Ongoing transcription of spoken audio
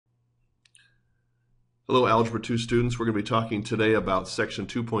Hello, Algebra 2 students. We're going to be talking today about Section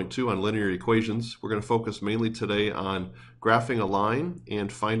 2.2 on linear equations. We're going to focus mainly today on graphing a line and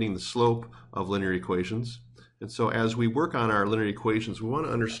finding the slope of linear equations. And so as we work on our linear equations, we want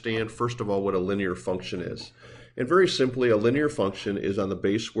to understand, first of all, what a linear function is. And very simply, a linear function is on the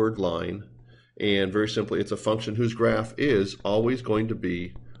base word line. And very simply, it's a function whose graph is always going to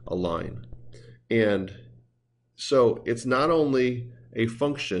be a line. And so it's not only a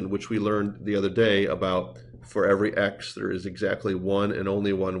function, which we learned the other day about for every x there is exactly one and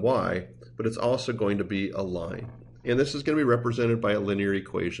only one y, but it's also going to be a line. And this is going to be represented by a linear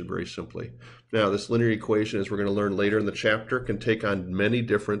equation very simply. Now this linear equation, as we're going to learn later in the chapter, can take on many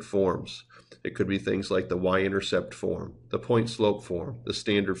different forms. It could be things like the y-intercept form, the point-slope form, the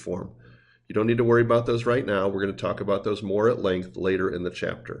standard form. You don't need to worry about those right now. We're going to talk about those more at length later in the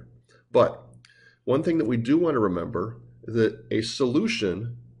chapter. But one thing that we do want to remember that a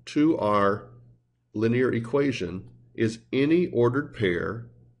solution to our linear equation is any ordered pair,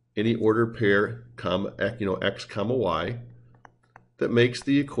 comma, x comma y, that makes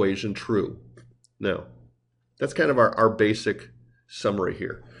the equation true. Now, that's kind of our basic summary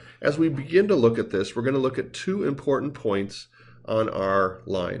here. As we begin to look at this, we're going to look at two important points on our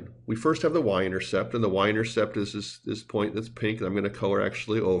line. We first have the y-intercept, and the y-intercept is this point that's pink, and I'm going to color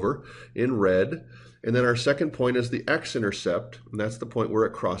actually over in red. And then our second point is the x-intercept, and that's the point where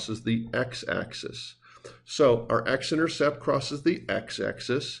it crosses the x-axis. So our x-intercept crosses the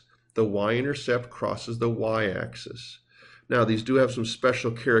x-axis, the y-intercept crosses the y-axis. Now these do have some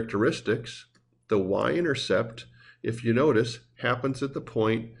special characteristics. The y-intercept, if you notice, happens at the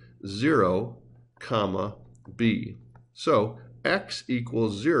point 0, comma, b. So x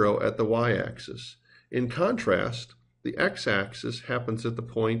equals 0 at the y-axis. In contrast, the x-axis happens at the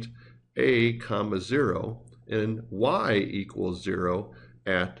point a comma 0 and y equals 0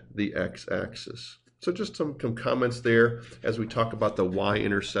 at the x-axis. So just some comments there as we talk about the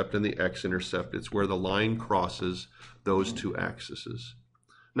y-intercept and the x-intercept. It's where the line crosses those two axes.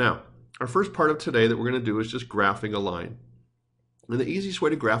 Now, our first part of today that we're going to do is just graphing a line. And the easiest way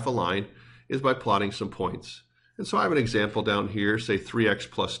to graph a line is by plotting some points. And so I have an example down here, say 3x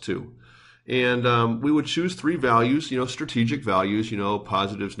plus 2. And we would choose three values, strategic values,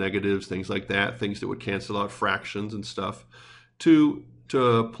 positives, negatives, things like that, things that would cancel out fractions and stuff, to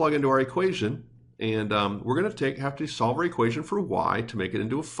plug into our equation. And we're going to have to solve our equation for y to make it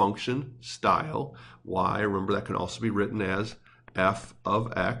into a function style. Y, remember, that can also be written as f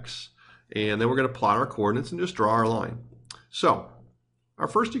of x. And then we're going to plot our coordinates and just draw our line. So our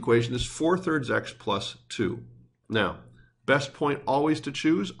first equation is 4/3 x plus 2. Now, best point always to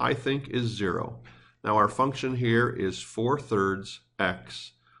choose, I think, is 0. Now our function here is 4/3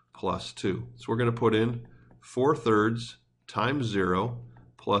 x plus 2. So we're going to put in 4/3 times 0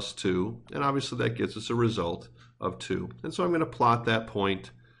 plus 2, and obviously that gives us a result of 2. And so I'm going to plot that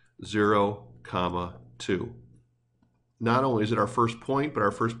point 0, comma 2. Not only is it our first point, but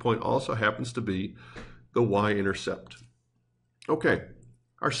our first point also happens to be the y-intercept. Okay,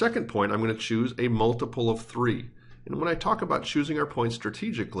 our second point, I'm going to choose a multiple of 3. And when I talk about choosing our points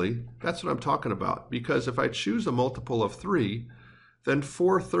strategically, that's what I'm talking about. Because if I choose a multiple of 3, then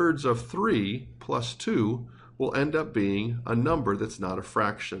 4/3 of 3 plus 2 will end up being a number that's not a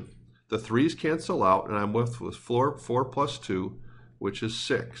fraction. The 3's cancel out, and I'm left with 4 plus 2, which is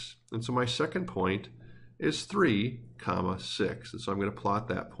 6. And so my second point is 3, comma 6. And so I'm going to plot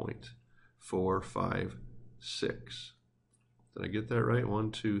that point, 4, 5, 6. Did I get that right? 1,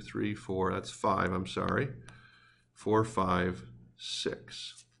 2, 3, 4. That's 5, I'm sorry. 4, 5,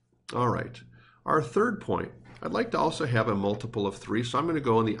 6. All right. Our third point, I'd like to also have a multiple of 3, so I'm going to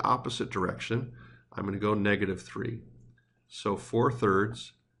go in the opposite direction. I'm going to go negative 3. So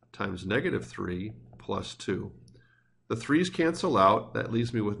 4/3 times negative 3 plus 2. The 3's cancel out. That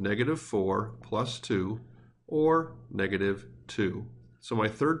leaves me with negative 4 plus 2, or negative 2. So my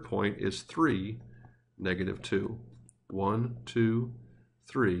third point is 3, negative 2. 1, 2,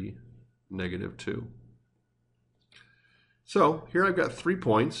 3, negative 2. So here I've got 3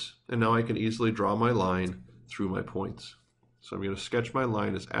 points, and now I can easily draw my line through my points. So I'm going to sketch my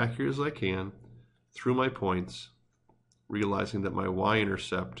line as accurate as I can through my points, realizing that my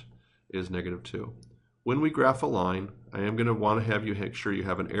y-intercept is negative 2. When we graph a line, I am going to want to have you make sure you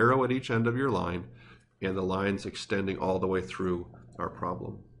have an arrow at each end of your line, and the line's extending all the way through our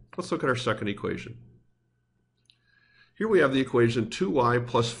problem. Let's look at our second equation. Here we have the equation 2y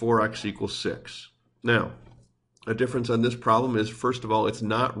plus 4x equals 6. Now, a difference on this problem is, first of all, it's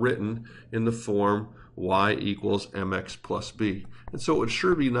not written in the form y equals mx plus b. And so it would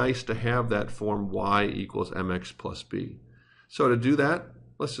sure be nice to have that form y equals mx plus b. So to do that,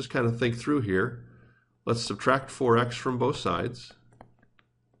 let's just kind of think through here. Let's subtract 4x from both sides.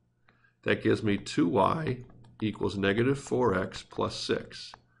 That gives me 2y equals negative 4x plus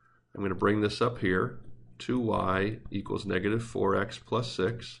 6. I'm going to bring this up here. 2y equals negative 4x plus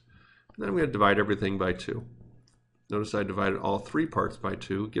 6. And then I'm going to divide everything by 2. Notice I divided all three parts by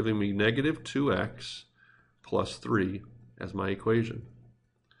 2, giving me negative 2x plus 3 as my equation.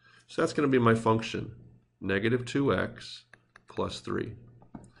 So that's going to be my function, negative 2x plus 3.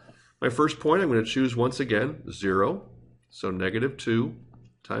 My first point, I'm going to choose once again 0. So negative 2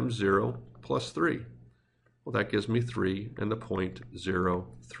 times 0 plus 3. Well, that gives me 3 and the point 0,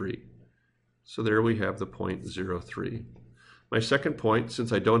 3. So there we have the point 0, 3. My second point,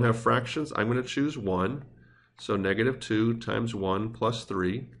 since I don't have fractions, I'm going to choose 1. So negative 2 times 1 plus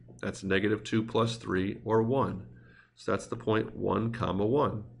 3. That's negative 2 plus 3, or 1. So that's the point 1, comma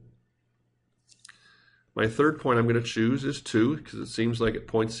 1. My third point I'm going to choose is 2, because it seems like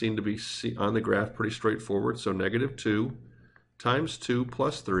points seem to be on the graph pretty straightforward. So negative 2 times 2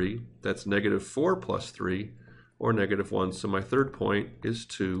 plus 3, that's negative 4 plus 3, or negative 1. So my third point is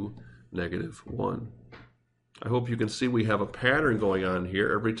 2, negative 1. I hope you can see we have a pattern going on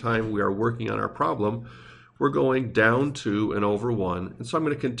here. Every time we are working on our problem, we're going down 2 and over 1. And so I'm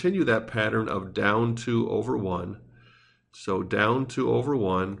going to continue that pattern of down 2 over 1. So down 2 over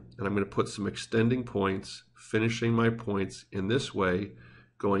 1, and I'm going to put some extending points, finishing my points in this way,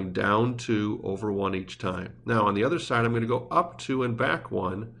 going down 2 over 1 each time. Now on the other side, I'm going to go up 2 and back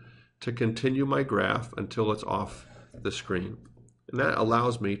 1 to continue my graph until it's off the screen. And that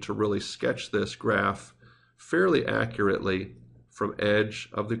allows me to really sketch this graph fairly accurately from edge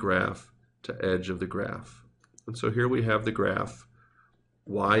of the graph to edge of the graph. And so here we have the graph,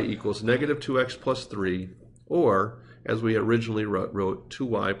 y equals negative 2x plus 3, or as we originally wrote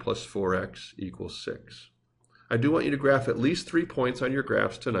 2y plus 4x equals 6. I do want you to graph at least 3 points on your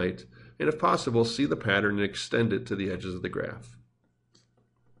graphs tonight, and if possible, see the pattern and extend it to the edges of the graph.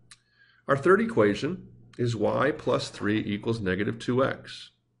 Our third equation is y plus 3 equals negative 2x.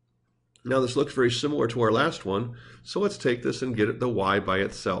 Now this looks very similar to our last one, so let's take this and get the y by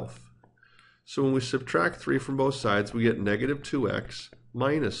itself. So when we subtract 3 from both sides, we get negative 2x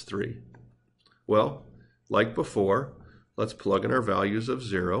minus 3. Well, like before, let's plug in our values of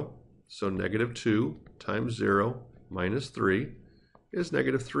 0. So negative 2 times 0 minus 3 is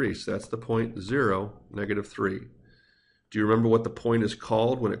negative 3. So that's the point 0, negative 3. Do you remember what the point is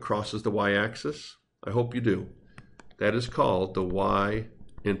called when it crosses the y-axis? I hope you do. That is called the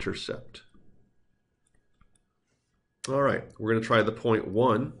y-intercept. All right, we're going to try the point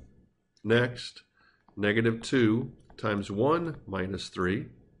 1 next. Negative 2 times 1 minus 3.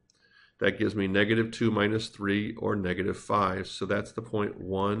 That gives me negative 2 minus 3, or negative 5. So that's the point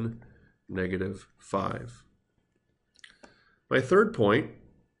 1, negative 5. My third point,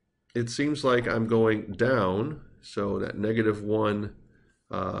 it seems like I'm going down. So that negative 1,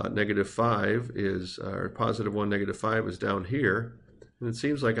 negative 5 is, or positive 1, negative 5 is down here. And it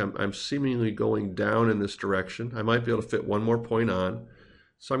seems like I'm seemingly going down in this direction. I might be able to fit one more point on.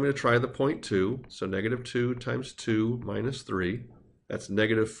 So I'm going to try the point 2. So negative 2 times 2 minus 3. That's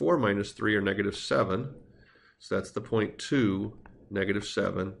negative 4 minus 3, or negative 7. So that's the point 2, negative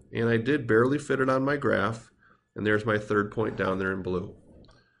 7. And I did barely fit it on my graph. And there's my third point down there in blue.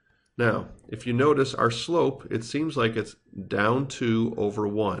 Now, if you notice our slope, it seems like it's down 2 over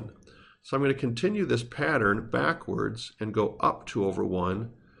 1. So I'm going to continue this pattern backwards and go up 2 over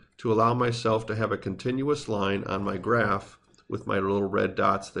 1 to allow myself to have a continuous line on my graph with my little red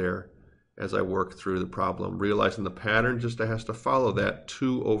dots there as I work through the problem, realizing the pattern just has to follow that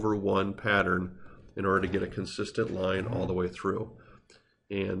 2 over 1 pattern in order to get a consistent line all the way through.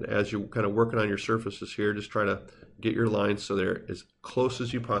 And as you're kind of working on your surfaces here, just try to get your lines so they're as close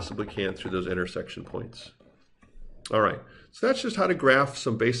as you possibly can through those intersection points. All right, so that's just how to graph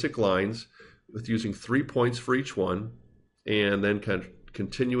some basic lines with using 3 points for each one, and then kind of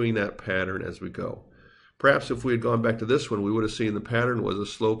continuing that pattern as we go. Perhaps if we had gone back to this one, we would have seen the pattern was a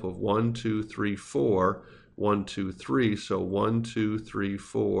slope of 1, 2, 3, 4, 1, 2, 3. So 1, 2, 3,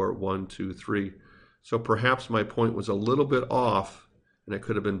 4, 1, 2, 3. So perhaps my point was a little bit off, and it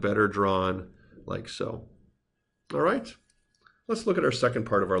could have been better drawn like so. All right, let's look at our second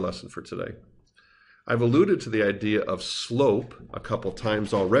part of our lesson for today. I've alluded to the idea of slope a couple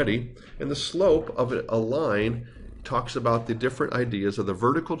times already, and the slope of a line talks about the different ideas of the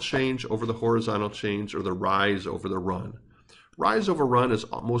vertical change over the horizontal change, or the rise over the run. Rise over run is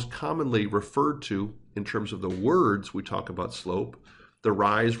most commonly referred to in terms of the words we talk about slope. The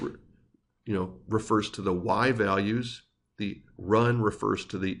rise, refers to the y values. The run refers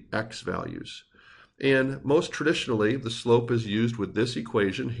to the x values. And most traditionally, the slope is used with this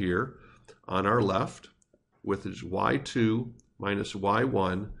equation here on our left. which is y2 minus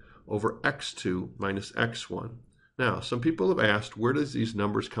y1 over x2 minus x1. Now, some people have asked, where does these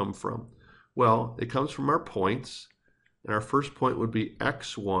numbers come from? Well, it comes from our points, and our first point would be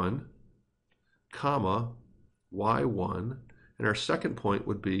x1, comma, y1, and our second point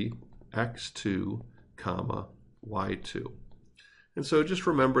would be x2, comma, y2. And so just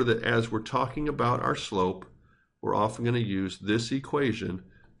remember that as we're talking about our slope, we're often going to use this equation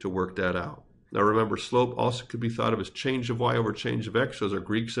to work that out. Now remember, slope also could be thought of as change of y over change of x. Those are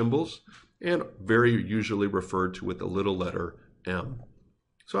Greek symbols and very usually referred to with the little letter m.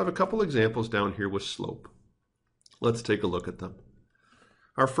 So I have a couple examples down here with slope. Let's take a look at them.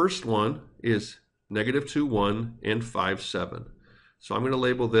 Our first one is -2, 1, and 5, 7. So I'm going to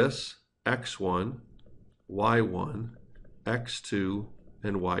label this x1, y1, x2,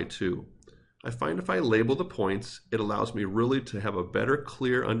 and y2. I find if I label the points, it allows me really to have a better,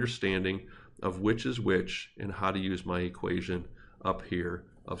 clear understanding of which is which and how to use my equation up here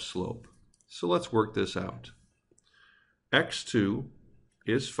of slope. So let's work this out. x2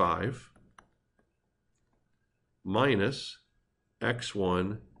 is 5 minus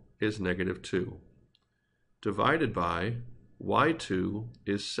x1 is -2 divided by y2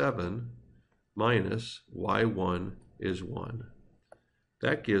 is 7 minus y1 is 1.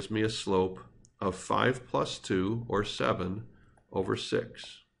 That gives me a slope of 5 plus 2, or 7, over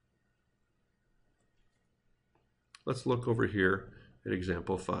 6. Let's look over here at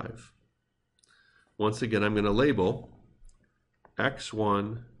example 5. Once again, I'm going to label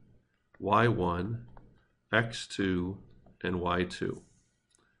x1, y1, x2, and y2.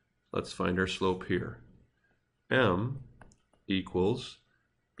 Let's find our slope here. M equals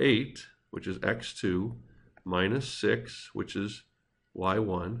 8, which is x2, minus 6, which is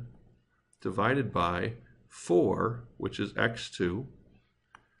y1, divided by 4, which is x2,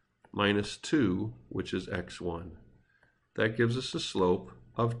 minus 2, which is x1. That gives us a slope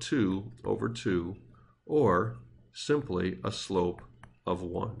of 2 over 2, or simply a slope of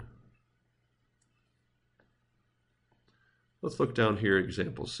 1. Let's look down here at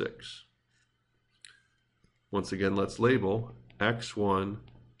example 6. Once again, let's label x1,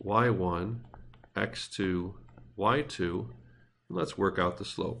 y1, x2, y2, and let's work out the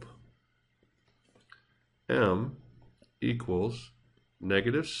slope. M equals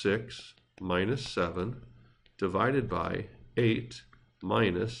 -6 minus 7 divided by 8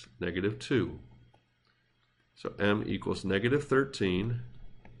 minus -2. So M equals -13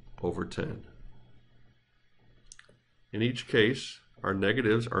 over 10. In each case, our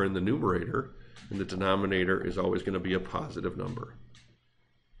negatives are in the numerator, and the denominator is always going to be a positive number.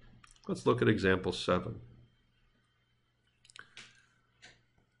 Let's look at example 7.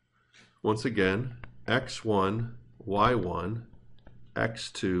 Once again, x1, y1,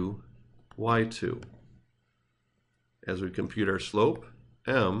 x2, y2. As we compute our slope,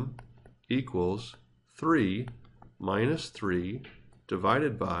 M equals 3 minus 3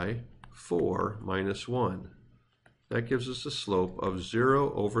 divided by 4 minus 1. That gives us a slope of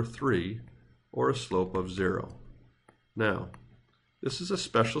 0 over 3, or a slope of 0. Now, this is a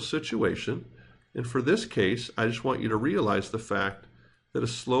special situation, and for this case, I just want you to realize the fact that a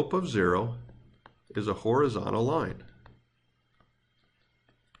slope of 0 is a horizontal line.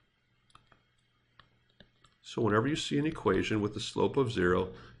 So whenever you see an equation with a slope of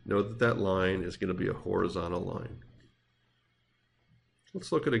 0, know that that line is going to be a horizontal line.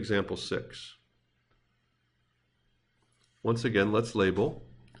 Let's look at example 6. Once again, let's label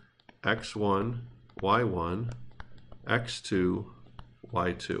x1, y1, x2,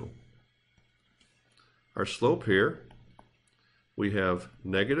 y2. Our slope here, we have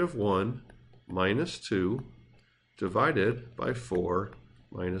 -1 minus 2 divided by 4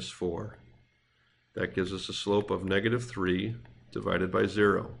 minus 4. That gives us a slope of -3 divided by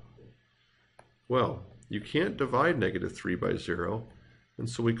 0. Well, you can't divide -3 by 0, and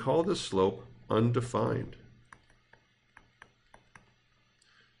so we call this slope undefined.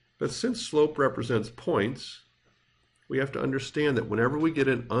 But since slope represents points, we have to understand that whenever we get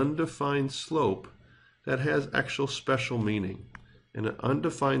an undefined slope, that has actual special meaning. And an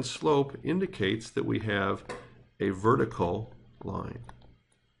undefined slope indicates that we have a vertical line.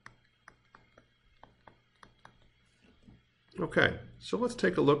 Okay, so let's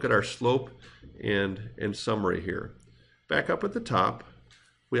take a look at our slope and in summary here. Back up at the top,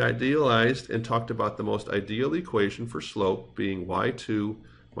 we idealized and talked about the most ideal equation for slope being y2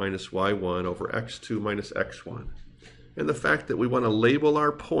 minus y1 over x2 minus x1, and the fact that we want to label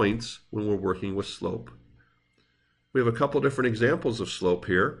our points when we're working with slope. We have a couple different examples of slope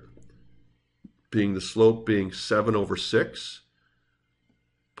here, the slope being 7 over 6,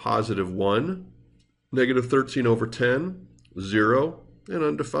 +1, negative 13 over 10, 0, and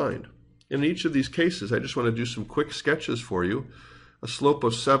undefined. In each of these cases, I just want to do some quick sketches for you. A slope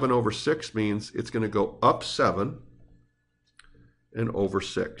of 7 over 6 means it's going to go up 7 and over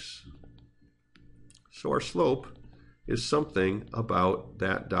 6. So our slope is something about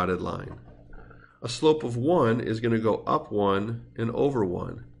that dotted line. A slope of 1 is going to go up 1 and over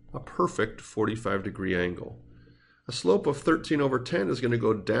 1, a perfect 45-degree angle. A slope of 13 over 10 is going to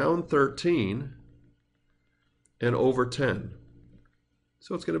go down 13 and over 10.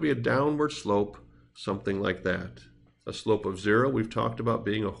 So it's going to be a downward slope, something like that. A slope of 0 we've talked about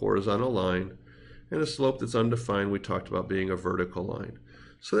being a horizontal line, and a slope that's undefined we talked about being a vertical line.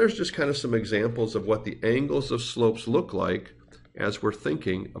 So there's just kind of some examples of what the angles of slopes look like as we're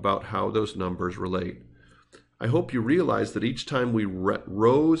thinking about how those numbers relate. I hope you realize that each time we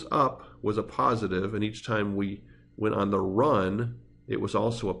rose up was a positive, and each time we went on the run, it was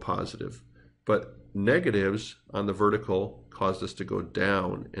also a positive. But negatives on the vertical caused us to go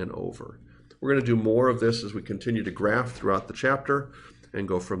down and over. We're going to do more of this as we continue to graph throughout the chapter and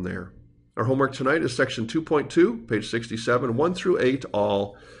go from there. Our homework tonight is section 2.2, page 67, 1 through 8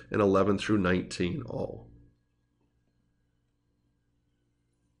 all, and 11 through 19 all.